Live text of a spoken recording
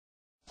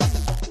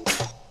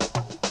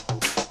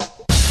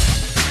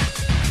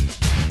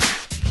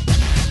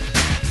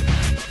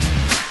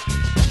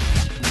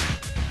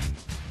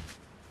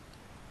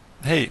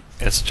Hey,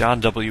 it's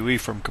JohnWE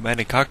from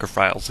Command & Conquer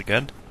Files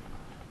again.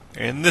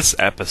 In this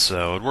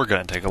episode, we're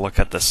going to take a look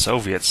at the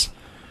Soviets.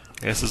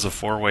 This is a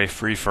four-way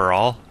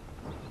free-for-all.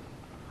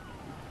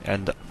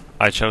 And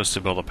I chose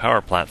to build a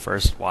power plant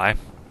first. Why?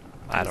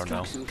 I don't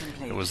know.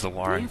 It was the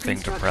warring thing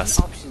to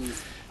press.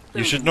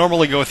 You should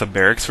normally go with a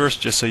barracks first,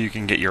 just so you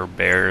can get your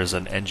bears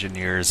and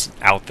engineers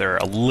out there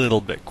a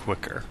little bit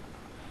quicker.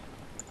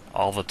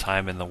 All the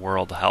time in the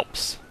world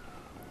helps.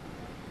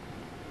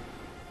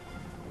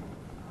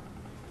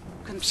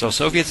 So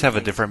Soviets have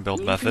a different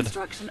build method.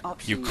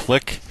 You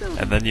click,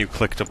 and then you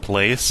click to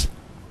place,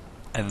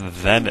 and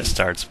then it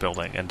starts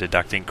building and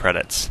deducting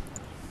credits.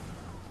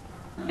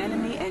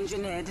 Enemy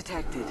engineer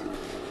detected.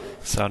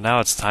 So now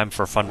it's time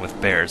for fun with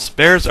bears.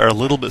 Bears are a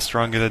little bit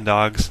stronger than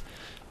dogs,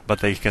 but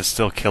they can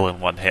still kill in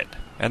one hit,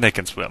 and they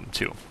can swim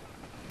too.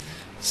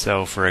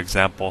 So, for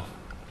example,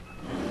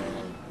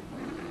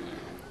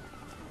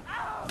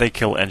 they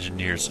kill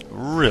engineers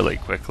really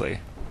quickly.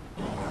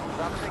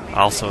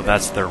 Also,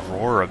 that's their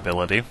roar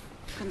ability.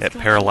 It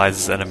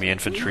paralyzes enemy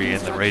infantry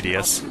in the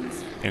radius,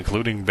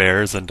 including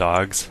bears and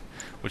dogs,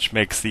 which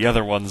makes the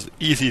other ones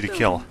easy to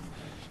kill.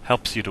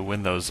 Helps you to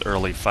win those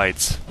early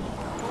fights.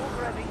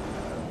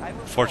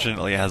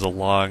 Fortunately, it has a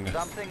long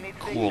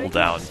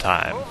cooldown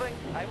time.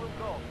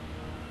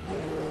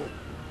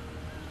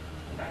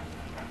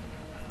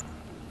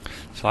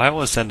 So I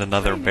will send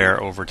another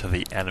bear over to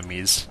the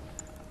enemy's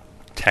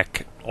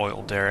tech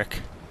oil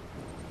derrick,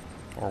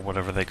 or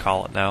whatever they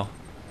call it now.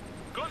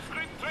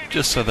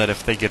 Just so that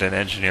if they get an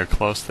engineer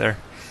close there,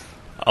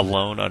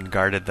 alone,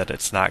 unguarded, that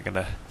it's not going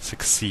to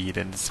succeed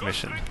in its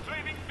mission.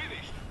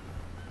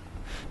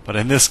 But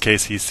in this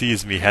case, he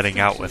sees me heading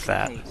out with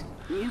that,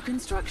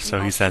 so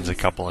he sends a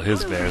couple of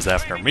his bears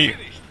after me.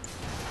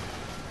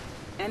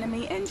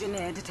 Enemy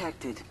engineer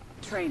detected.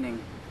 Training.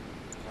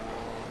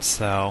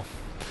 So,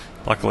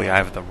 luckily I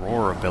have the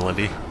roar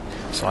ability,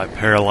 so I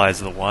paralyze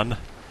the one.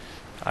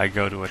 I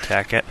go to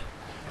attack it.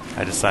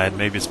 I decide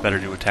maybe it's better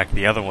to attack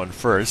the other one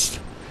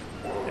first,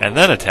 and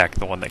then attack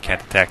the one that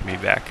can't attack me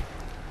back.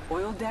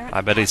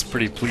 I bet he's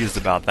pretty pleased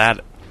about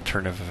that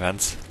turn of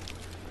events.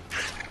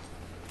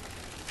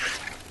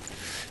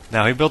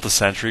 Now, he built a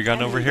sentry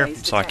gun over here,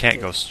 so I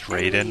can't go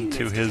straight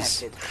into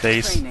his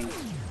base.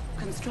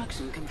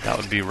 That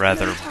would be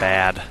rather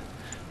bad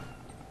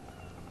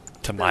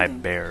to my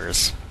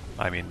bears.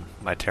 I mean,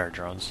 my terror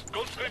drones.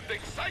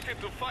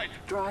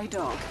 Dry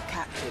dog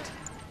captured.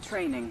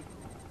 Training.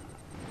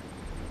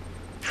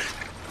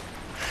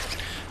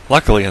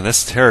 Luckily, in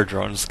this, terror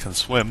drones can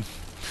swim.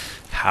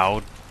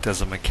 How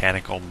does a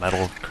mechanical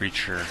metal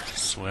creature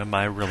swim?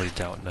 I really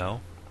don't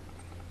know.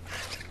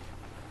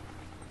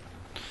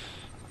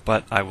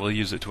 But I will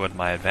use it to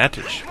my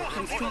advantage.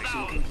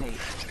 Construction complete.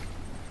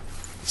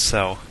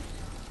 So,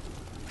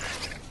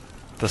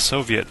 the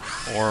Soviet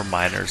ore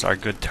miners are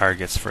good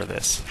targets for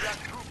this.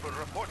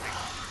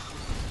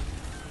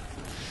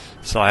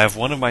 So I have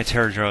one of my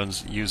terror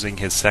drones using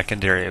his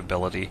secondary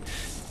ability.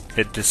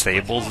 It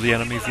disables the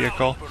enemy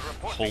vehicle,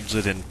 holds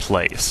it in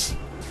place,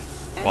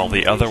 while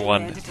the other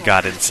one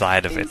got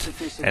inside of it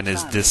and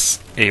is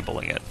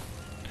disabling it.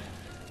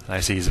 And I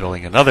see he's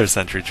building another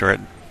sentry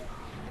turret,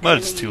 but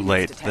it's too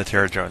late. The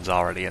terror drone's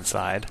already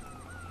inside.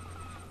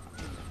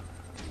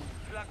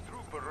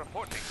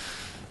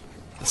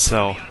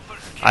 So,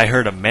 I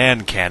heard a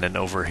man cannon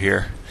over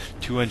here.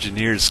 2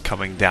 engineers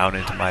coming down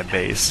into my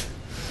base.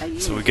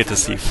 So we get to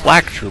see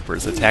flak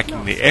troopers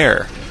attacking the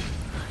air.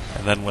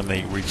 And then when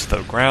they reach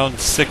the ground,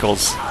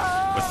 sickles,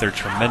 with their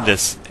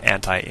tremendous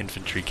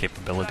anti-infantry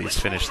capabilities,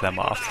 finish them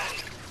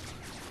off.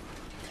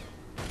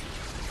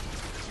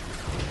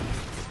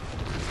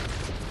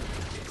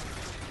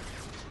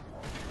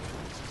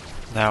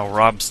 Now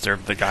Robster,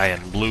 the guy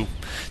in blue,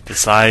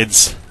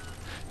 decides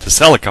to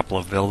sell a couple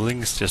of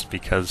buildings just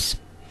because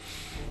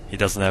he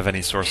doesn't have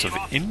any source of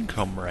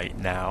income right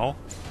now,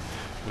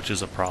 which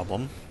is a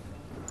problem.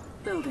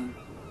 Building.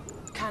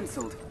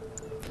 Cancelled.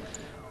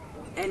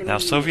 Now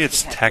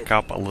Soviets tech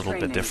up a little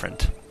bit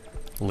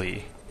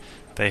differently.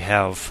 They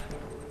have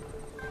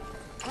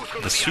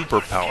the super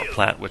power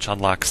plant, which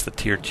unlocks the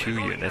tier 2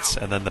 units,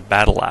 and then the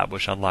battle lab,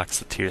 which unlocks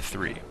the tier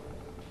 3.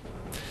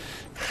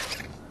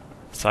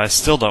 So I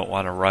still don't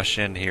want to rush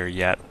in here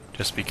yet,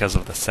 just because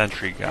of the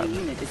sentry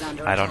gun.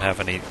 I don't have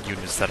any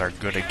units that are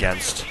good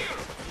against.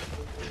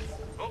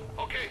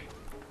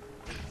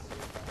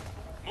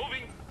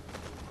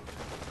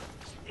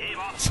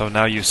 So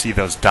now you see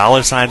those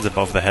dollar signs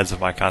above the heads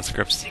of my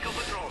conscripts.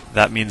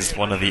 That means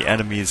one of the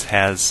enemies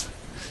has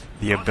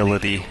the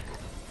ability,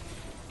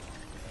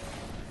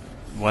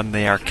 when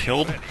they are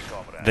killed,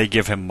 they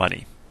give him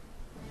money.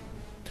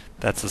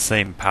 That's the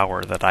same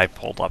power that I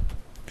pulled up.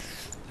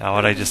 Now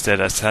what I just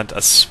did, I sent a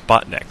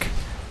Sputnik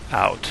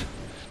out.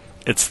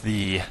 It's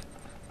the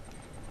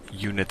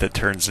unit that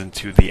turns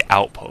into the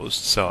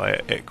outpost, so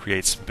it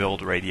creates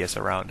build radius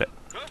around it.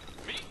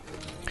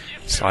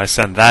 So I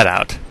send that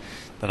out.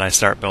 Then I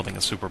start building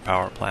a super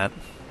power plant.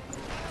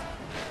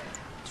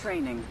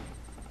 Training.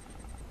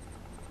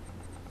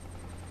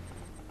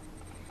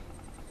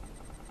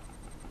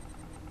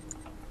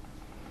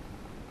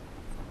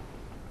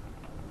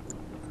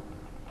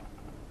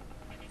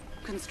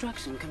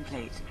 Construction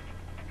complete.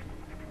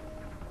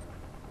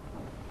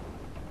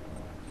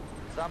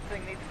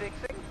 Something needs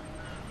fixing?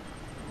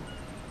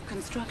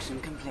 Construction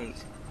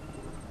complete.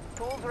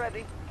 Tools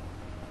ready.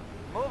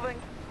 Moving.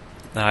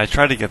 Now, I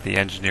try to get the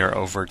engineer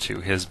over to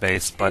his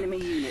base, but Enemy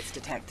units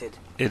detected.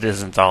 it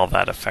isn't all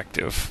that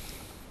effective.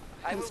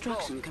 I will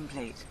Construction go.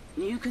 complete.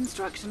 New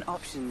construction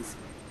options.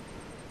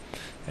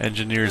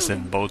 Engineers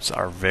in boats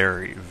are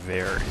very,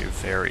 very,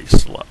 very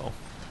slow.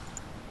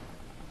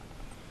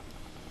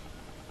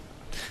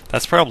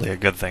 That's probably a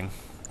good thing,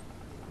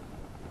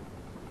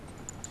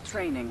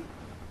 Training.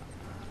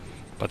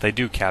 but they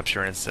do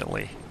capture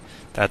instantly.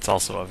 That's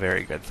also a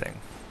very good thing.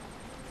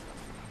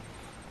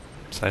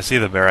 So I see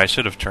the bear. I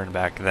should have turned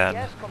back then,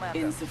 Yes, Commander.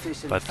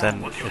 Insufficient but then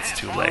funds. it's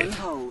too On late.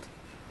 hold.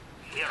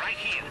 We're right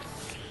here.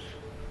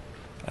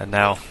 And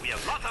now We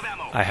have lots of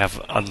ammo. I have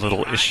a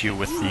little issue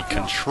with the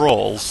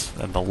controls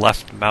and the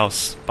left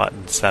mouse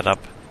button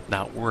setup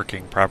not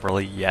working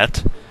properly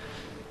yet.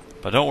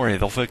 But don't worry,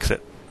 they'll fix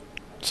it,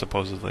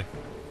 supposedly.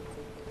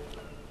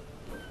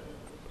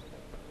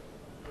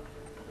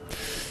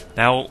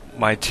 Now,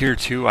 my tier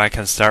 2, I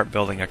can start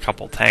building a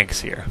couple tanks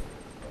here.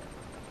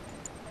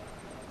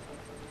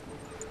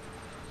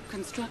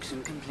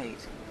 Construction complete.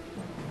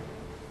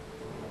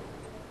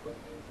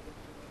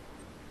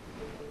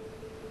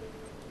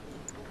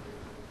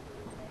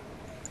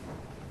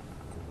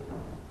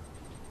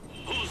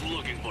 Who's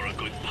looking for a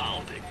good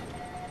pounding?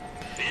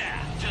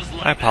 Yeah, just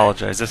like I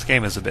apologize, this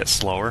game is a bit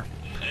slower,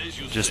 that. As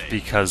you just say.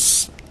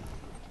 because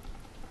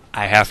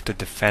I have to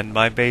defend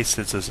my base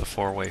since it's a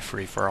 4-way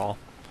free-for-all.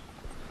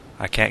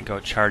 I can't go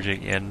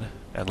charging in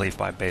and leave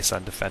my base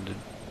undefended.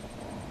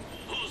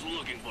 Who's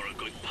looking for a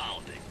good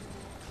pounding?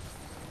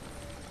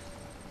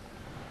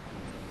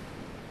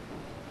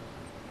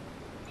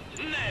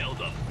 Nailed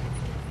them.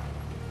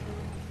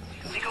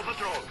 Single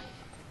patrol.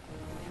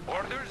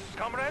 Orders,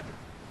 comrade?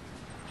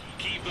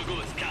 Keep the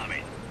goods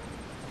coming.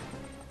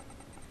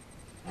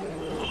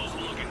 Who's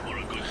looking for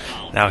a good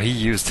pounding? Now he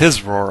used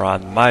his roar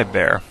on my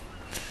bear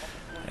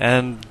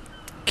and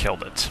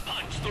killed it.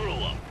 Punch through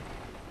them.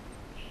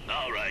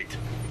 All right.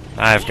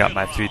 I've got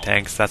my 3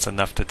 tanks, that's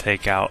enough to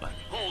take out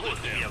Hold it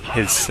there.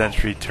 his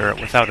sentry turret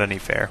without any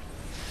fare.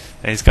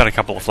 And he's got a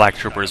couple of flak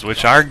troopers,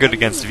 which are good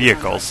against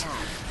vehicles,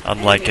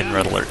 unlike in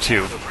Red Alert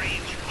 2.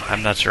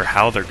 I'm not sure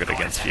how they're good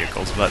against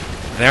vehicles, but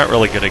they aren't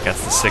really good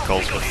against the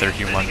sickles with their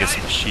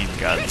humongous machine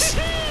guns.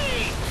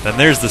 Then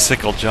there's the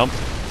sickle jump.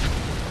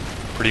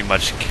 Pretty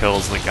much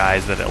kills the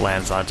guys that it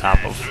lands on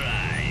top of.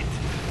 Right.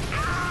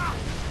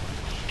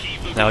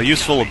 Keep the Now, a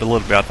useful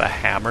ability about the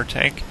hammer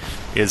tank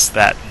is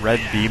that red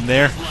beam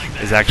there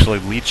is actually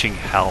leeching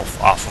health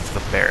off of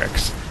the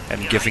barracks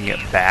and giving it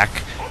back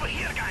over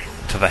here, guys.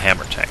 to the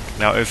hammer tank.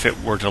 Now, if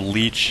it were to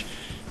leech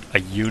a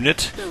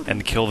unit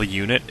and kill the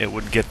unit, it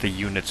would get the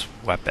unit's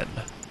weapon.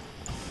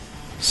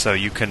 So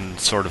you can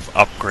sort of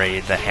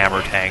upgrade the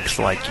hammer tanks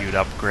like you'd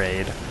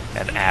upgrade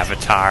an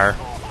Avatar,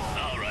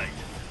 All right.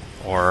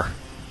 or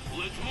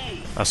Let's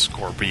move. a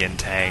Scorpion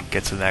tank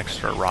gets an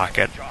extra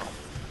rocket.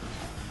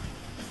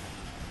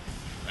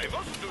 I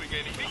wasn't doing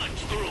anything. Punch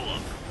through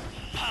them.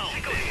 Pound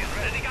it.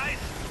 Ready, guys?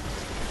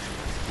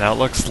 Now it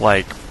looks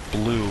like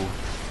Blue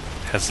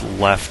has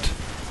left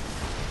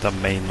the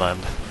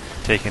mainland,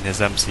 taken his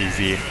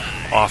MCV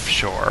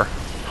offshore.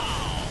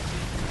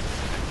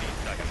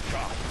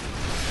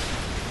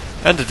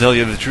 And to tell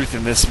you the truth,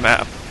 in this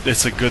map,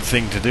 it's a good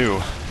thing to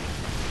do.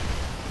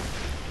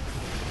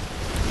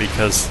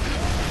 Because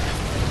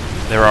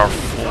there are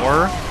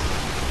 4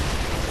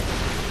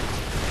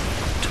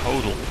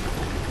 total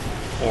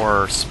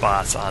ore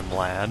spots on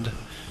land.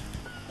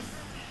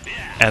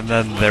 And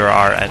then there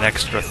are an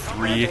extra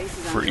 3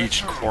 for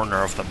each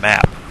corner of the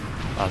map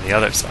on the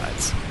other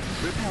sides.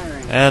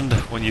 Repairing. And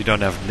when you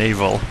don't have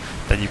naval,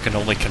 then you can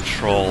only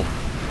control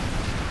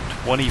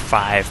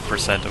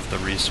 25% of the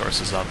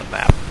resources on the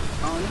map.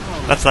 On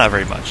hold. That's not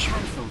very much.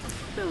 Cancelled.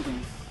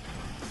 Building.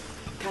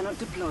 Cannot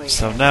deploy.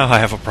 So now I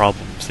have a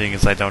problem, seeing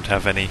as I don't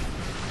have any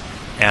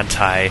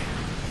anti-naval,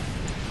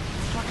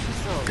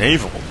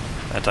 Structure sold.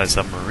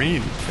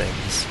 anti-submarine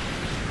things.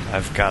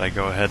 I've got to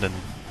go ahead and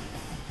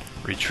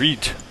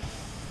retreat.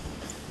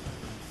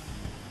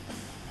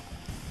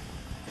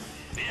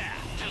 Yeah,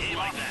 just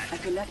like that. A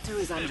connector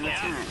is under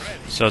attack.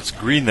 So it's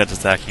green that's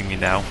attacking me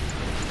now,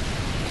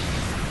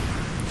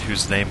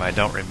 whose name I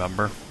don't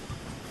remember.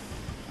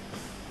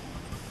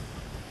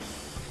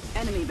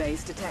 Enemy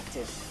base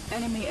detected.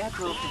 Enemy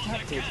aircraft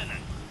detected.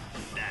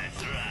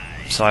 That's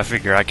right. So I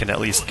figure I can at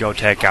least go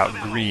take out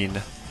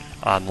green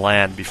on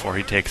land before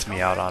he takes me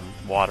out on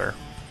water.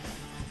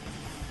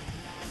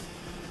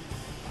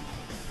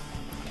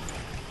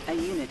 A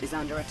unit is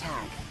under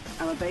attack.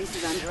 Our base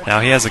is under attack. Now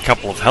he has a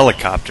couple of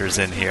helicopters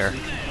in here,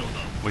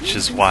 which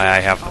is why I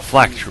have the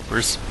flak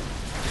troopers.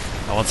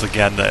 Now once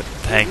again, the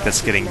tank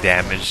that's getting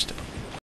damaged